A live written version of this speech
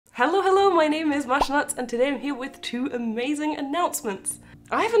Hello, my name is Masha, and today I'm here with two amazing announcements.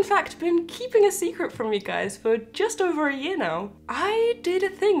 I have in fact been keeping a secret from you guys for just over a year now. I did a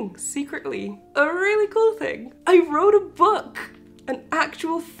thing secretly, a really cool thing. I wrote a book, an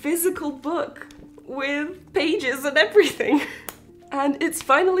actual physical book with pages and everything. And it's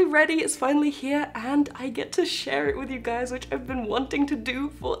finally ready, it's finally here, and I get to share it with you guys, which I've been wanting to do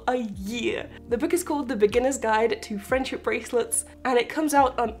for a year. The book is called The Beginner's Guide to Friendship Bracelets, and it comes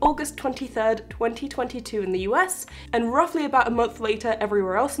out on August 23rd, 2022 in the US, and roughly about a month later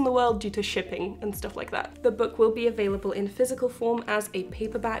everywhere else in the world due to shipping and stuff like that. The book will be available in physical form as a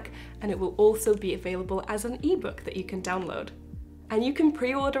paperback, and it will also be available as an ebook that you can download. And you can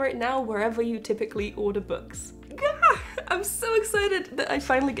pre-order it now wherever you typically order books. I'm so excited that I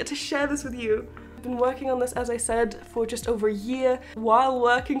finally get to share this with you. I've been working on this, as I said, for just over a year while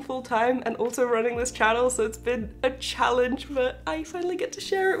working full-time and also running this channel, so it's been a challenge, but I finally get to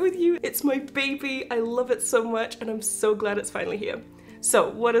share it with you. It's my baby, I love it so much, and I'm so glad it's finally here. So,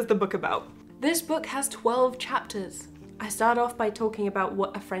 what is the book about? This book has 12 chapters. I start off by talking about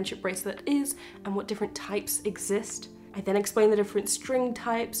what a friendship bracelet is and what different types exist. I then explain the different string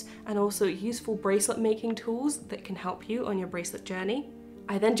types and also useful bracelet making tools that can help you on your bracelet journey.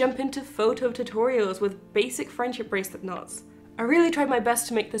 I then jump into photo tutorials with basic friendship bracelet knots. I really tried my best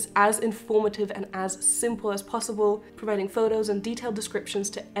to make this as informative and as simple as possible, providing photos and detailed descriptions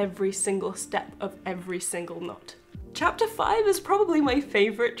to every single step of every single knot. Chapter 5 is probably my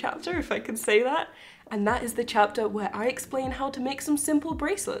favorite chapter, if I can say that, and that is the chapter where I explain how to make some simple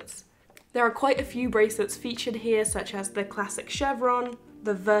bracelets. There are quite a few bracelets featured here, such as the classic chevron,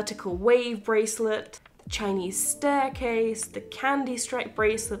 the vertical wave bracelet, the Chinese staircase, the candy stripe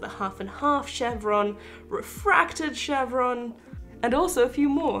bracelet, the half and half chevron, refracted chevron, and also a few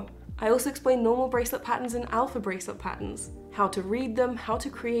more. I also explain normal bracelet patterns and alpha bracelet patterns, how to read them, how to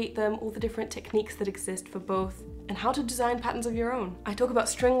create them, all the different techniques that exist for both, and how to design patterns of your own. I talk about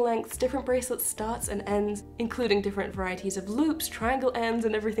string lengths, different bracelet starts and ends, including different varieties of loops, triangle ends,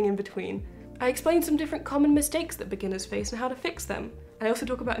 and everything in between. I explain some different common mistakes that beginners face and how to fix them. I also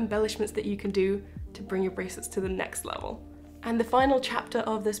talk about embellishments that you can do to bring your bracelets to the next level. And the final chapter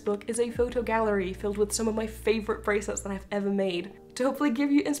of this book is a photo gallery filled with some of my favorite bracelets that I've ever made, to hopefully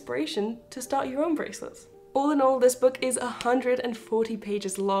give you inspiration to start your own bracelets. All in all, this book is 140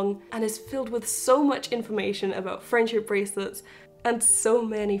 pages long and is filled with so much information about friendship bracelets and so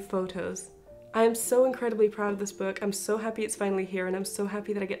many photos. I am so incredibly proud of this book. I'm so happy it's finally here, and I'm so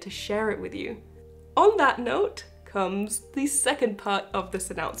happy that I get to share it with you. On that note comes the second part of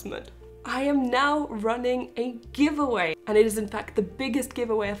this announcement. I am now running a giveaway, and it is in fact the biggest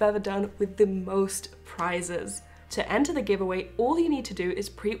giveaway I've ever done with the most prizes. To enter the giveaway, all you need to do is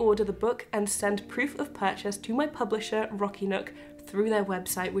pre-order the book and send proof of purchase to my publisher, Rocky Nook, through their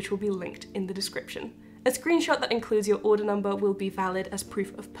website, which will be linked in the description. A screenshot that includes your order number will be valid as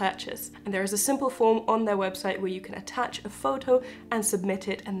proof of purchase, and there is a simple form on their website where you can attach a photo and submit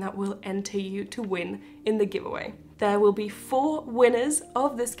it, and that will enter you to win in the giveaway. There will be 4 winners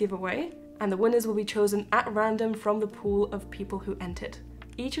of this giveaway, and the winners will be chosen at random from the pool of people who entered.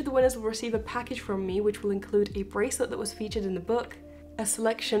 Each of the winners will receive a package from me, which will include a bracelet that was featured in the book, a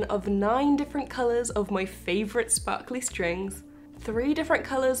selection of 9 different colours of my favourite sparkly strings, 3 different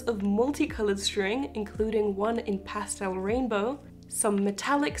colours of multicolored string, including one in pastel rainbow, some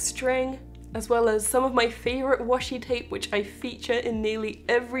metallic string, as well as some of my favourite washi tape, which I feature in nearly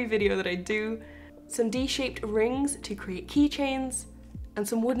every video that I do, some D-shaped rings to create keychains, and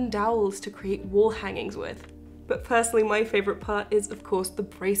some wooden dowels to create wall hangings with. But personally, my favourite part is, of course, the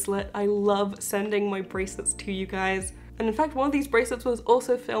bracelet. I love sending my bracelets to you guys. And in fact, one of these bracelets was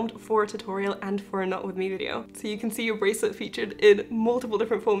also filmed for a tutorial and for a Not With Me video. So you can see your bracelet featured in multiple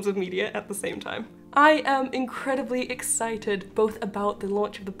different forms of media at the same time. I am incredibly excited both about the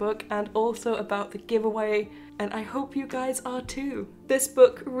launch of the book and also about the giveaway, and I hope you guys are too. This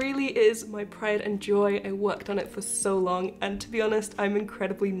book really is my pride and joy. I worked on it for so long, and to be honest, I'm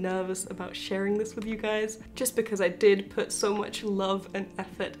incredibly nervous about sharing this with you guys, just because I did put so much love and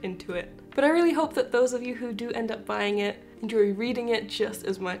effort into it. But I really hope that those of you who do end up buying it enjoy reading it just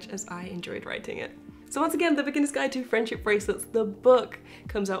as much as I enjoyed writing it. So once again, The Beginner's Guide to Friendship Bracelets, the book,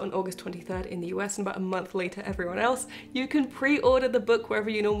 comes out on August 23rd in the US and about a month later everyone else. You can pre-order the book wherever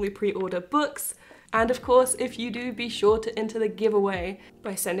you normally pre-order books. And of course, if you do, be sure to enter the giveaway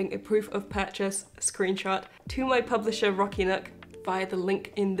by sending a proof of purchase, a screenshot, to my publisher, Rocky Nook, via the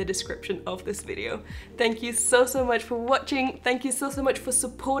link in the description of this video. Thank you so much for watching. Thank you so much for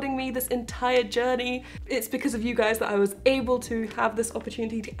supporting me this entire journey. It's because of you guys that I was able to have this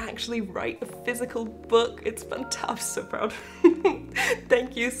opportunity to actually write a physical book. It's fantastic. I'm so proud.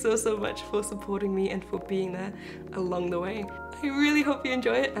 Thank you so much for supporting me and for being there along the way. I really hope you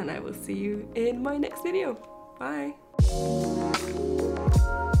enjoy it, and I will see you in my next video. Bye!